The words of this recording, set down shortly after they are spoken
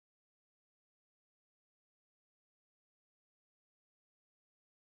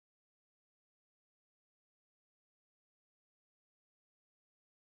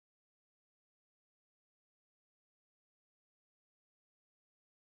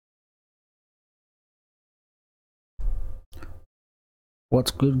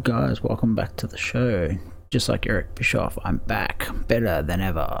What's good, guys? Welcome back to the show. Just like Eric Bischoff, I'm back. Better than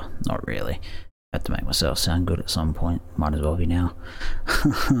ever. Not really. Had to make myself sound good at some point. Might as well be now.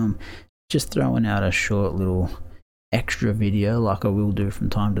 Just throwing out a short little extra video like I will do from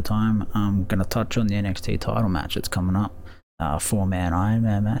time to time. I'm going to touch on the NXT title match that's coming up. Four-man Iron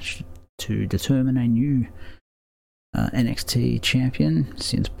Man match to determine a new NXT champion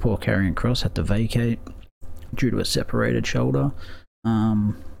since poor Karrion Kross had to vacate due to a separated shoulder.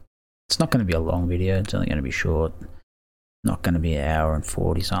 It's not going to be a long video. It's only going to be short. Not going to be an hour and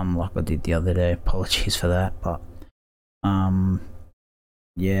 40 something like I did the other day. Apologies for that, but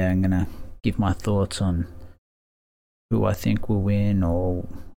yeah, I'm going to give my thoughts on who I think will win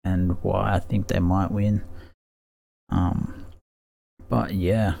and why I think they might win. But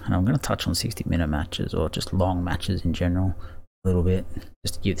yeah, and I'm going to touch on 60-minute matches or just long matches in general a little bit,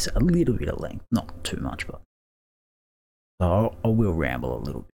 just to give this a little bit of length, not too much, but so I will ramble a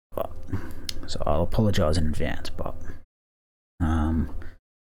little bit, but so I'll apologize in advance. But yeah,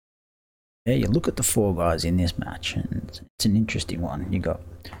 you look at the four guys in this match, and it's an interesting one. You got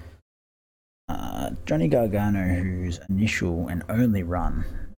Johnny Gargano, whose initial and only run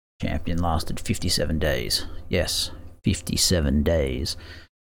champion lasted 57 days. Yes, 57 days.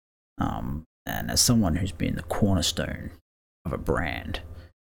 And as someone who's been the cornerstone of a brand,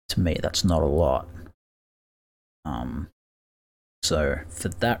 to me that's not a lot. So for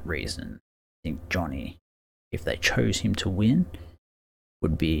that reason, I think Johnny, if they chose him to win,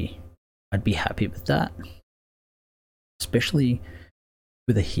 I'd be happy with that. Especially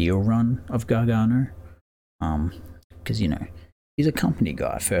with a heel run of Gargano. Because, he's a company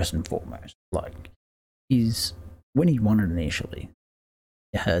guy first and foremost. Like, when he won it initially,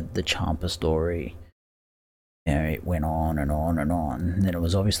 you had the Ciampa story. It went on and on and on. And then it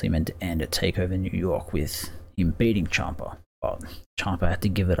was obviously meant to end at TakeOver New York with him beating Ciampa. But Ciampa had to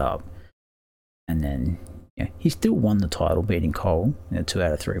give it up. And then he still won the title beating Cole, 2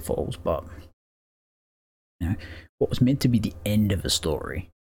 out of 3 falls. But what was meant to be the end of a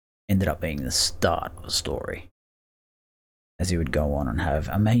story ended up being the start of a story, as he would go on and have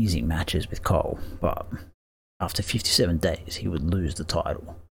amazing matches with Cole. But after 57 days, he would lose the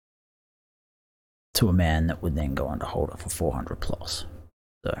title to a man that would then go on to hold it for 400 plus.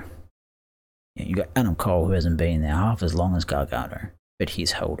 So you got Adam Cole, who hasn't been there half as long as Gargano, but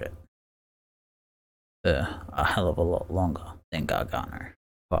he's held it for a hell of a lot longer than Gargano.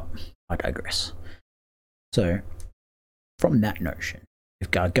 But I digress. So from that notion,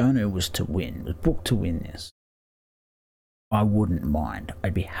 if Gargano was booked to win this, I wouldn't mind.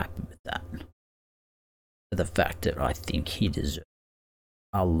 I'd be happy with that. For the fact that I think he deserves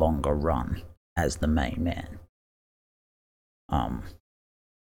a longer run as the main man.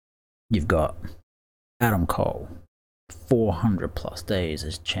 You've got Adam Cole, 400 plus days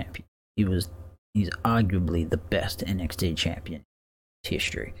as champion. He's arguably the best NXT champion in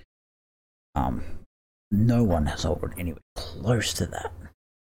history. No one has held it anywhere close to that.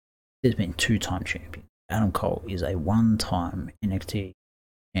 There's been 2-time champion. Adam Cole is a 1-time NXT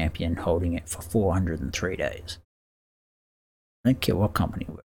champion holding it for 403 days. I don't care what company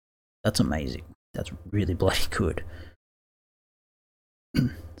it was. That's amazing. That's really bloody good.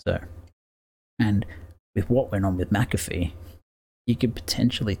 So, and with what went on with McAfee, you could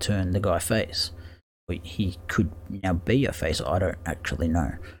potentially turn the guy face. Or he could now be a face, I don't actually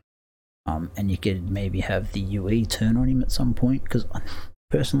know. And you could maybe have the UE turn on him at some point, because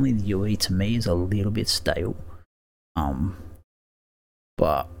personally the UE to me is a little bit stale.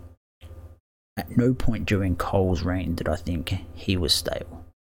 But at no point during Cole's reign did I think he was stable.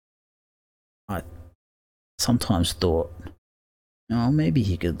 I sometimes thought, maybe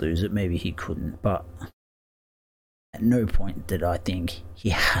he could lose it, maybe he couldn't, but at no point did I think he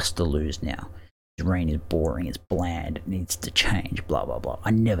has to lose now. His reign is boring, it's bland, it needs to change, blah blah blah.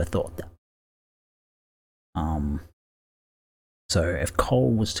 I never thought that. So if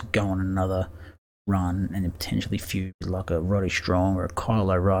Cole was to go on another run and then potentially feud like a Roddy Strong or a Kyle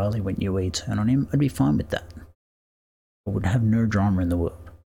O'Reilly when UE turn on him, I'd be fine with that. I would have no drama in the world.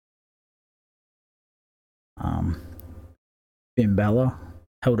 Finn Balor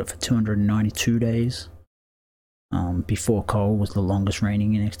held it for 292 days. Before Cole was the longest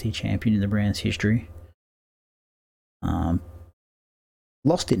reigning NXT champion in the brand's history.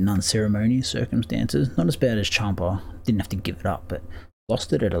 Lost it in unceremonious circumstances. Not as bad as Ciampa. Didn't have to give it up, but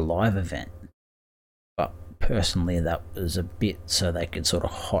lost it at a live event. But personally, that was a bit so they could sort of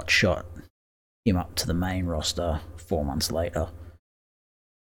hot shot him up to the main roster 4 months later.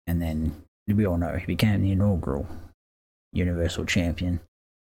 And then we all know he became the inaugural Universal Champion,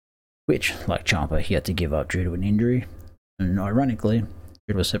 which, like Ciampa, he had to give up due to an injury. And ironically,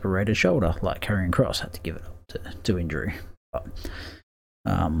 bit of a separated shoulder, like Karrion Kross had to give it up to injury. But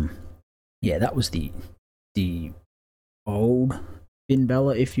yeah, that was the old Finn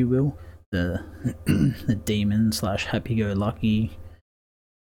Balor, if you will, the the demon / happy-go-lucky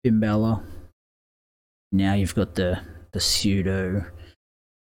Finn Balor. Now you've got the pseudo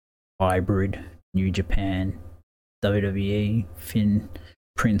hybrid New Japan WWE Finn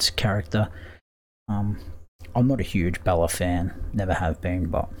Prince character. I'm not a huge Balor fan, never have been,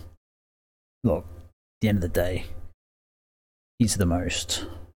 but look, at the end of the day, he's the most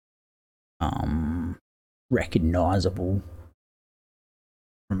recognizable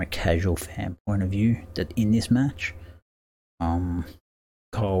from a casual fan point of view that in this match.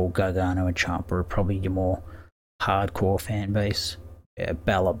 Cole, Gargano and Ciampa are probably your more hardcore fan base. Yeah,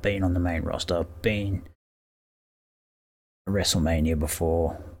 Balor being on the main roster, being at WrestleMania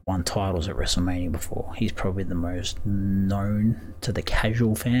before, won titles at WrestleMania before. He's probably the most known to the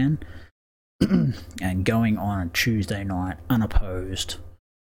casual fan. And going on a Tuesday night unopposed,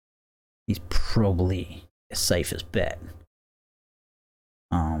 he's probably the safest bet.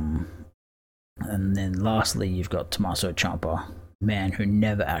 And then lastly, you've got Tommaso Ciampa, man who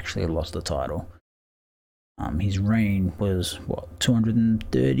never actually lost the title. His reign was,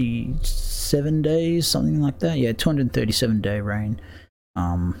 237 days, something like that? Yeah, 237-day reign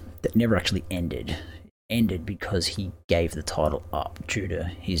that never actually ended. It ended because he gave the title up due to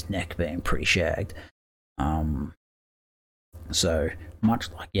his neck being pretty shagged. So,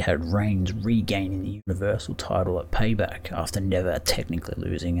 much like you had Reigns regaining the Universal title at Payback after never technically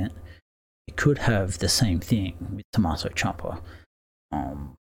losing it, you could have the same thing with Tommaso Ciampa.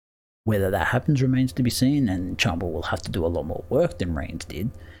 Whether that happens remains to be seen, and Ciampa will have to do a lot more work than Reigns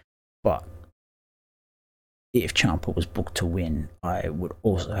did. But if Ciampa was booked to win, I would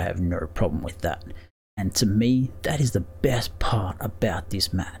also have no problem with that. And to me, that is the best part about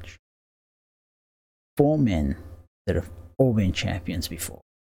this match. 4 men that have all been champions before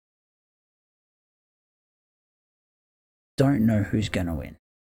don't know who's going to win.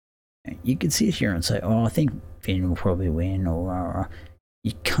 You can sit here and say, I think Finn will probably win, or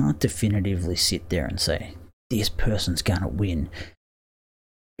you can't definitively sit there and say, this person's going to win,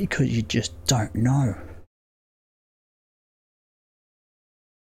 because you just don't know.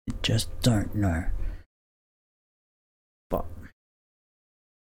 You just don't know. But,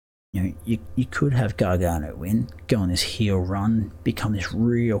 you could have Gargano win, go on this heel run, become this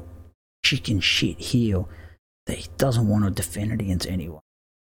real chicken shit heel that he doesn't want to defend it against anyone.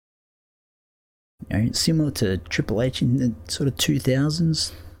 Similar to Triple H in the sort of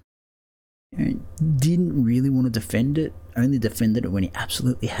 2000s. Didn't really want to defend it, only defended it when he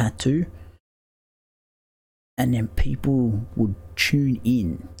absolutely had to. And then people would tune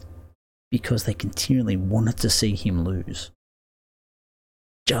in because they continually wanted to see him lose.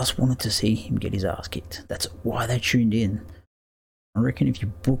 Just wanted to see him get his ass kicked. That's why they tuned in. I reckon if you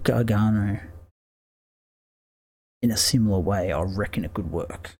book Gargano in a similar way, I reckon it could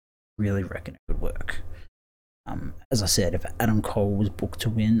work. Really reckon it could work. As I said, if Adam Cole was booked to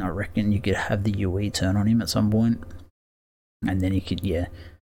win, I reckon you could have the UE turn on him at some point, and then you could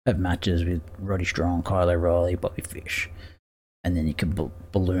have matches with Roddy Strong, Kyle O'Reilly, Bobby Fish, and then you could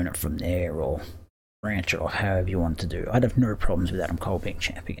balloon it from there, or branch it, or however you want to do. I'd have no problems with Adam Cole being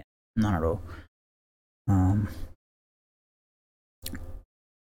champ again, none at all.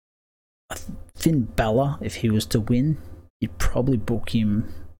 Finn Balor, if he was to win, you'd probably book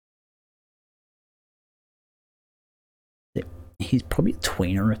him. He's probably a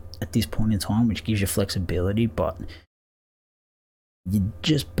tweener at this point in time, which gives you flexibility, but you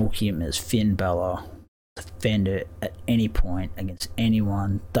just book him as Finn Balor, defender at any point against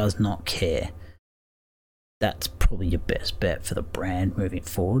anyone, does not care. That's probably your best bet for the brand moving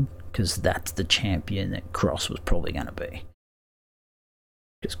forward, because that's the champion that Cross was probably going to be.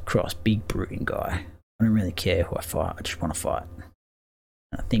 Because Cross, big brooding guy. I don't really care who I fight, I just want to fight.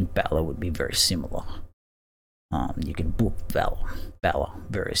 And I think Balor would be very similar. You can book Balor,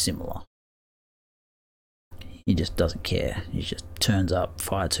 very similar. He just doesn't care. He just turns up,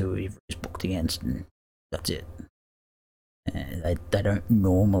 fights whoever he's booked against, and that's it. And they don't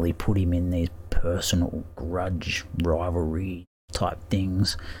normally put him in these personal grudge, rivalry type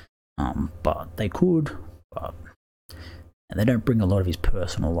things, but they could. And they don't bring a lot of his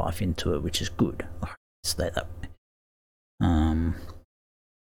personal life into it, which is good. Say that way.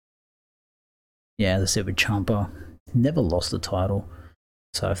 Yeah, as I said with Ciampa, never lost the title,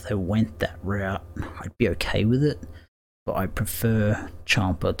 so if they went that route, I'd be okay with it, but I prefer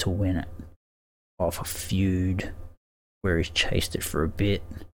Ciampa to win it off a feud where he's chased it for a bit,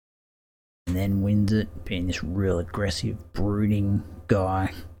 and then wins it, being this real aggressive, brooding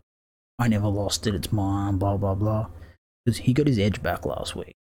guy. I never lost it, it's mine, blah, blah, blah. Because he got his edge back last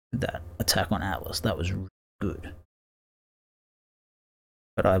week with that attack on Atlas. That was really good.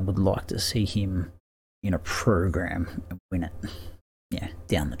 But I would like to see him in a program and win it. Yeah,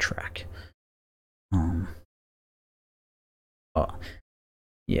 down the track.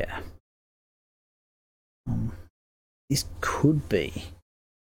 Yeah. This could be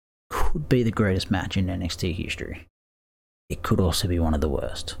the greatest match in NXT history. It could also be one of the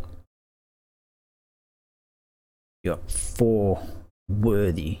worst. You got 4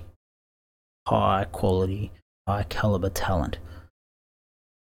 worthy, high quality, high caliber talent.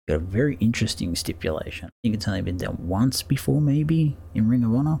 You got a very interesting stipulation. I think it's only been done once before, maybe in Ring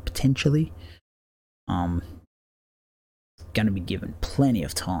of Honor, potentially. Going to be given plenty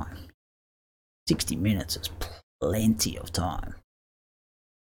of time. 60 minutes is plenty of time.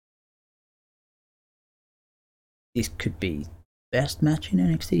 This could be the best match in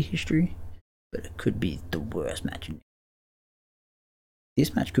NXT history, but it could be the worst match in NXT.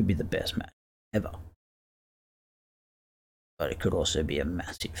 This match could be the best match ever. But it could also be a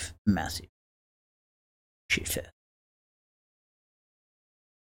massive, massive shitfest.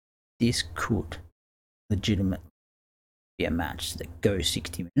 This could legitimately be a match that goes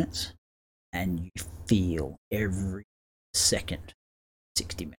 60 minutes and you feel every second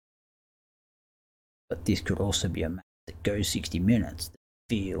 60 minutes. But this could also be a match that goes 60 minutes that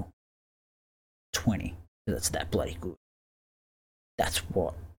you feel 20, because it's that bloody good. That's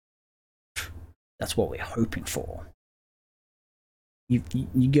what we're hoping for. You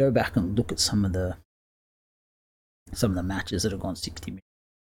go back and look at some of the matches that have gone 60 minutes.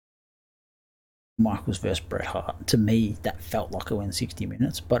 Michaels versus Bret Hart. To me, that felt like it went 60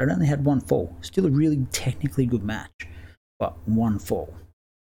 minutes, but it only had one fall. Still a really technically good match, but one fall.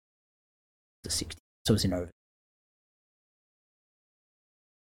 To 60, so it's in over.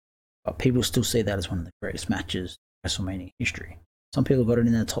 But people still see that as one of the greatest matches in WrestleMania history. Some people got it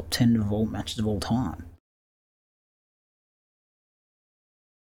in their top 10 of all matches of all time.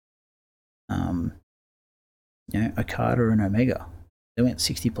 Okada and Omega, they went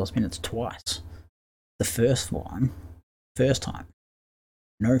 60 plus minutes twice. The first time,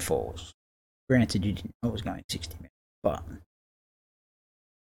 no falls. Granted, you didn't know it was going 60 minutes, but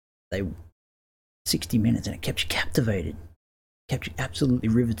they 60 minutes and it kept you captivated, kept you absolutely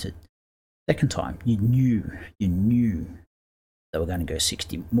riveted. Second time, you knew they were going to go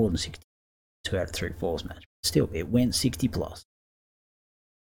 60, more than 60, 2 out of 3 falls match. Still, it went 60 plus.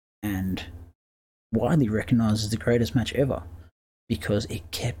 And widely recognized as the greatest match ever because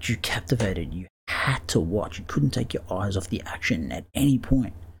it kept you captivated. You had to watch. You couldn't take your eyes off the action at any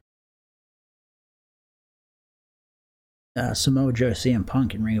point. Samoa Joe, CM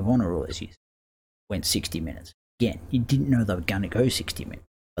Punk in Ring of Honor all these years went 60 minutes. Again, you didn't know they were going to go 60 minutes,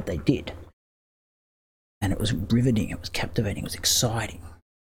 but they did. And it was riveting, it was captivating, it was exciting.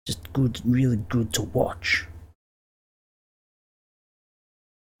 Just good, really good to watch.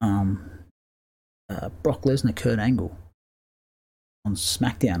 Brock Lesnar, Kurt Angle on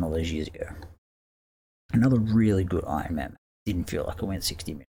SmackDown all those years ago. Another really good Iron Man. Didn't feel like it went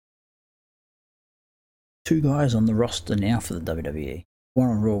 60 minutes. 2 guys on the roster now for the WWE. One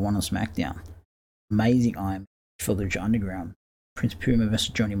on Raw, one on SmackDown. Amazing Iron Man for Lucha Underground. Prince Puma versus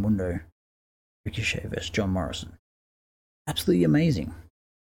Johnny Mundo. Ricochet versus John Morrison. Absolutely amazing.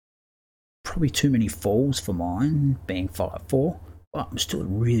 Probably too many falls for mine, being 5-4, but it was still a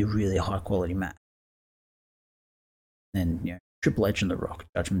really, really high quality match. And, Triple H and The Rock,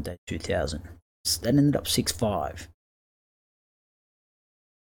 Judgment Day 2000. That ended up 6-5.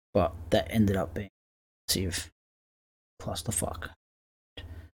 But that ended up being a massive clusterfuck.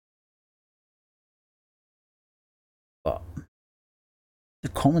 But the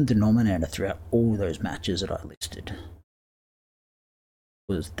common denominator throughout all those matches that I listed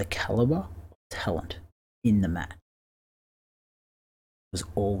was the caliber of talent in the match. It was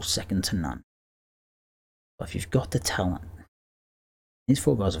all second to none. But if you've got the talent, these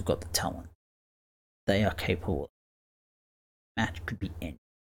 4 guys have got the talent. They are capable. Match could be any.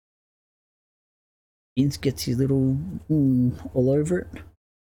 Vince gets his little all over it.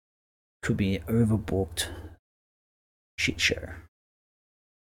 Could be an overbooked shit show.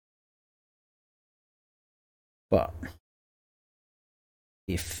 But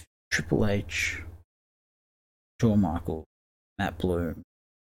if Triple H, Shawn Michaels, Matt Bloom,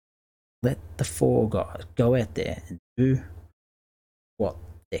 let the 4 guys go out there and do what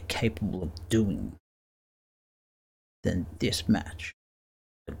they're capable of doing, then this match,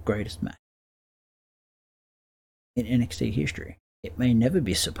 the greatest match in NXT history, it may never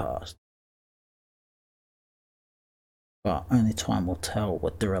be surpassed. but only time will tell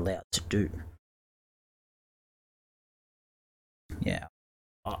what they're allowed to do. Yeah,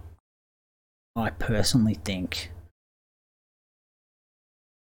 I personally think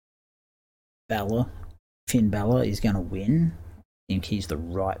Finn Balor is going to win. I think he's the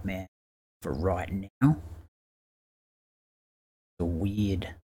right man for right now. The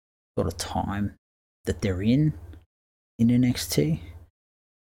weird sort of time that they're in NXT.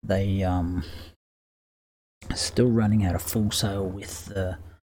 They are still running out of Full Sail with the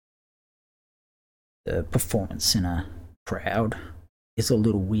Performance Center crowd. It's a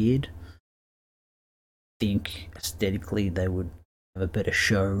little weird. I think aesthetically they would have a better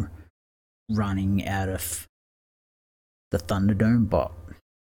show running out of the Thunderdome, but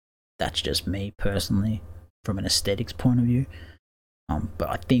that's just me personally from an aesthetics point of view. But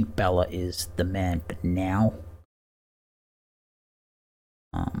I think Bella is the man for now.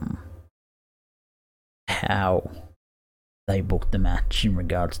 How they booked the match in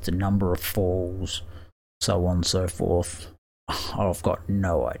regards to number of falls, so on and so forth, I've got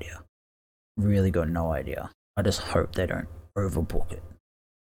no idea. Really got no idea. I just hope they don't overbook it.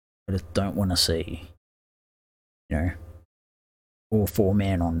 I just don't want to see, all 4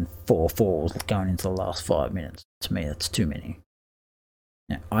 men on 4 falls going into the last 5 minutes. To me, that's too many.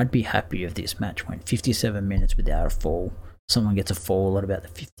 Now, I'd be happy if this match went 57 minutes without a fall. Someone gets a fall at about the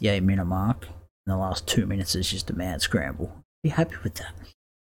 58-minute mark. In the last 2 minutes is just a mad scramble. I'd be happy with that.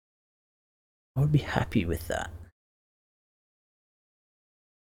 I would be happy with that.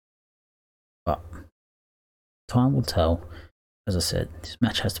 But time will tell. As I said, this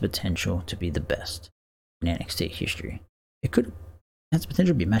match has the potential to be the best in NXT history. It has the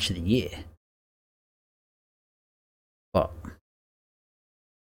potential to be match of the year. But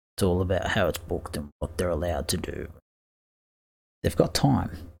it's all about how it's booked and what they're allowed to do. They've got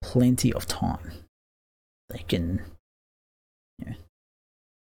time, plenty of time. They can,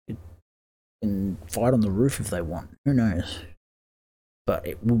 can fight on the roof if they want. Who knows? But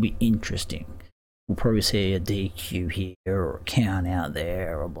it will be interesting. We'll probably see a DQ here or a count out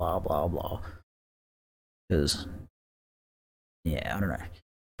there or blah blah blah. Because, I don't know.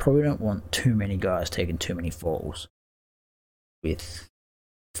 Probably don't want too many guys taking too many falls with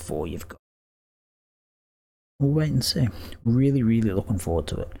 4 you've got. We'll wait and see. Really, really looking forward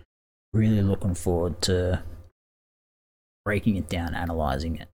to it. Really looking forward to breaking it down,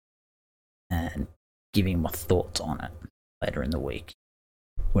 analysing it, and giving my thoughts on it later in the week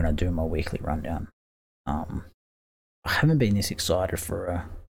when I do my weekly rundown. I haven't been this excited for a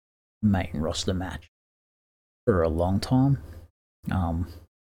main roster match for a long time.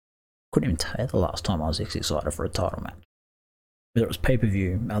 Couldn't even tell you the last time I was this excited for a title match. Whether it was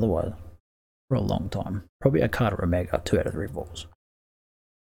pay-per-view, otherwise, for a long time. Probably a Carter Omega 2 out of 3 falls.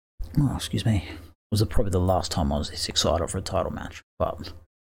 Oh, excuse me. Was probably the last time I was this excited for a title match. But,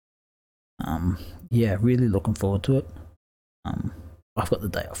 really looking forward to it. I've got the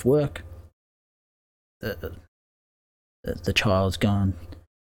day off work. The child's gone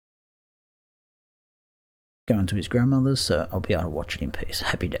to his grandmother's, so I'll be able to watch it in peace.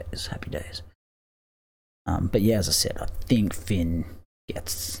 Happy days, happy days. But yeah, as I said, I think Finn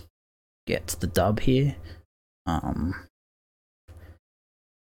gets the dub here.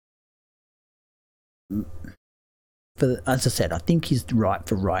 As I said, I think he's right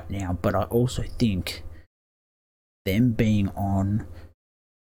for right now, but I also think them being on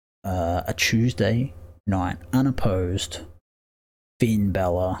a Tuesday night, unopposed, Finn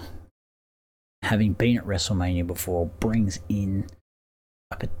Balor, having been at WrestleMania before, brings in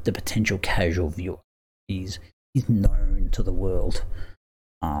the potential casual viewer. He's known to the world.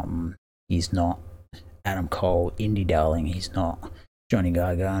 He's not Adam Cole, Indie Darling. He's not Johnny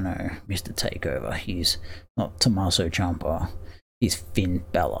Gargano, Mr. Takeover. He's not Tommaso Ciampa. He's Finn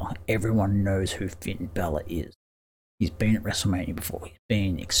Balor. Everyone knows who Finn Balor is. He's been at WrestleMania before. He's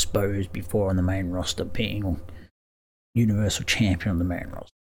been exposed before on the main roster, being Universal Champion on the main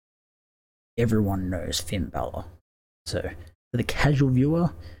roster. Everyone knows Finn Balor. So, for the casual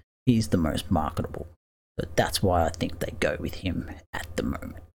viewer, he's the most marketable. So that's why I think they go with him at the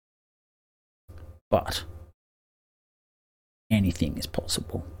moment. But anything is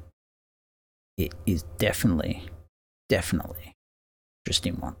possible. It is definitely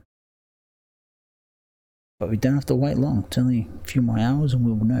interesting one. But we don't have to wait long. It's only a few more hours and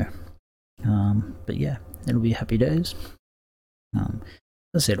we will know. But yeah, it'll be happy days. As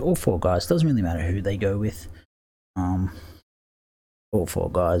I said, all 4 guys, doesn't really matter who they go with. All 4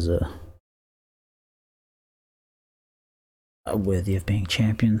 guys are worthy of being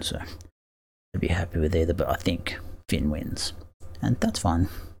champions, so I'd be happy with either, but I think Finn wins. And that's fine.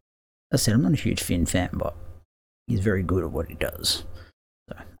 As I said, I'm not a huge Finn fan, but he's very good at what he does.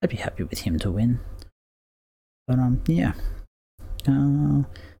 So I'd be happy with him to win. But yeah. So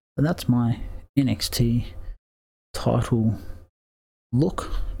that's my NXT title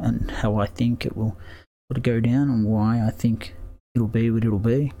look and how I think it will sort of go down and why I think it'll be what it'll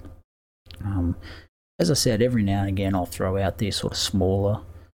be. As I said, every now and again I'll throw out these sort of smaller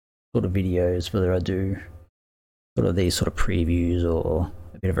sort of videos, whether I do sort of these sort of previews or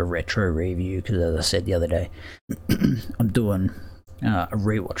a bit of a retro review, because as I said the other day, I'm doing a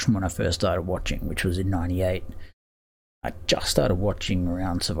rewatch from when I first started watching, which was in '98. I just started watching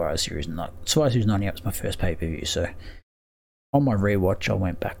around Survivor Series. Survivor Series 98 was my first pay-per-view, so on my rewatch I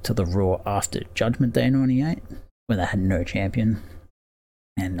went back to the Raw after Judgment Day 98, when they had no champion,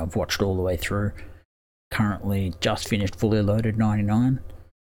 and I've watched all the way through. Currently just finished Fully Loaded 99,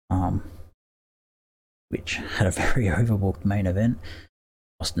 which had a very overbooked main event.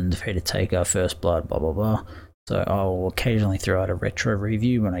 Austin defeated Taker, First Blood, blah blah blah. So I'll occasionally throw out a retro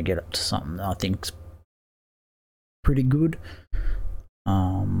review when I get up to something that I think's pretty good,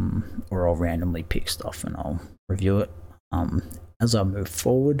 or I'll randomly pick stuff and I'll review it. As I move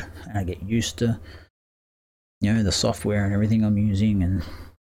forward and I get used to, the software and everything I'm using, and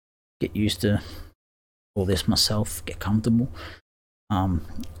get used to all this myself, get comfortable,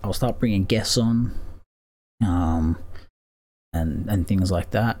 I'll start bringing guests on, and things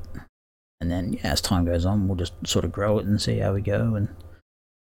like that. And then as time goes on, we'll just sort of grow it and see how we go and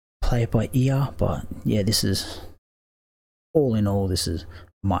play it by ear. But yeah, this is all in all, this is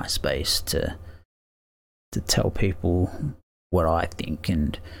my space to tell people what I think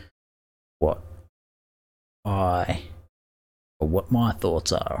and what my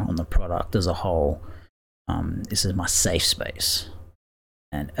thoughts are on the product as a whole. This is my safe space.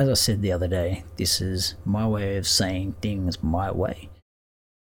 And as I said the other day, this is my way of saying things my way.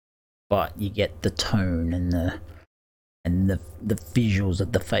 But you get the tone and the visuals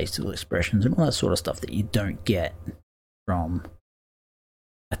of the facial expressions and all that sort of stuff that you don't get from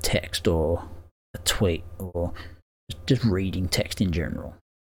a text or a tweet or just reading text in general.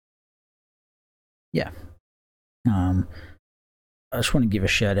 Yeah. I just want to give a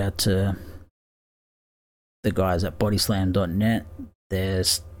shout out to the guys at bodyslam.net. They're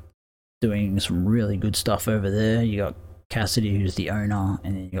doing some really good stuff over there. You got Cassidy, who's the owner,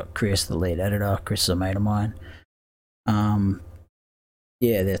 and then you got Chris, the lead editor. Chris is a mate of mine.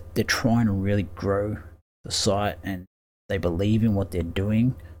 Yeah, they're trying to really grow the site, and they believe in what they're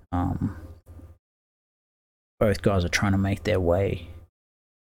doing. Both guys are trying to make their way,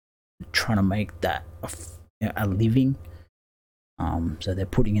 trying to make that a living. So they're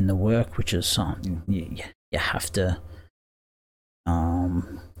putting in the work, which is something you have to.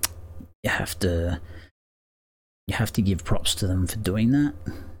 You have to give props to them for doing that.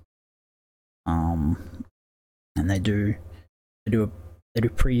 And they do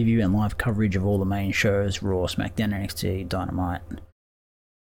preview and live coverage of all the main shows: Raw, SmackDown, NXT, Dynamite,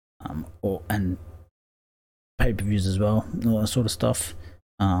 and pay-per-views as well, all that sort of stuff.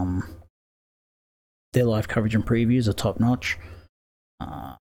 Their live coverage and previews are top notch.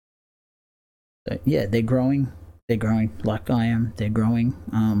 So yeah, they're growing. They're growing like I am. They're growing,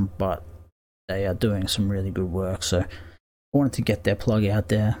 but they are doing some really good work. So I wanted to get their plug out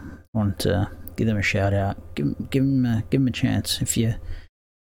there. I wanted to give them a shout out. Give them a chance. If you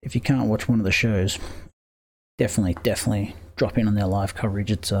can't watch one of the shows, definitely drop in on their live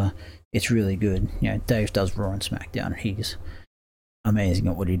coverage. It's really good. Dave does Raw and SmackDown. He's amazing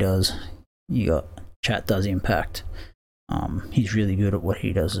at what he does. You got Chat does Impact. He's really good at what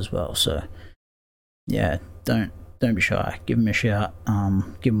he does as well. So yeah, don't be shy. Give him a shout.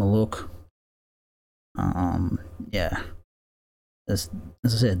 Give him a look. Yeah. As I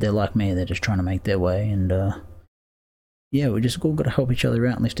said, they're like me. They're just trying to make their way, and yeah, we just all got to help each other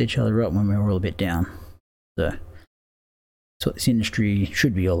out and lift each other up when we're all a bit down. So that's what this industry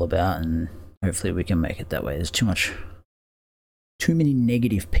should be all about, and hopefully we can make it that way. There's too many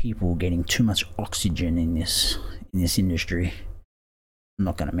negative people getting too much oxygen in this industry. I'm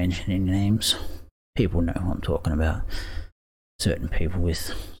not going to mention any names. People know who I'm talking about. Certain people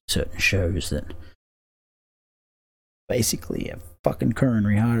with certain shows that basically have fucking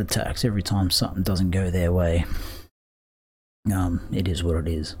coronary heart attacks every time something doesn't go their way. It is what it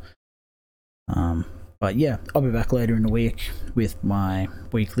is. But yeah, I'll be back later in the week with my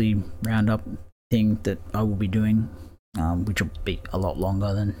weekly roundup thing that I will be doing, which will be a lot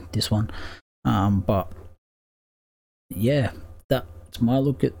longer than this one. But yeah, that's my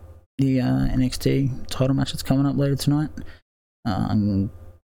look at the NXT title match that's coming up later tonight.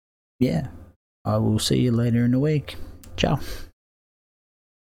 Yeah, I will see you later in the week. Ciao.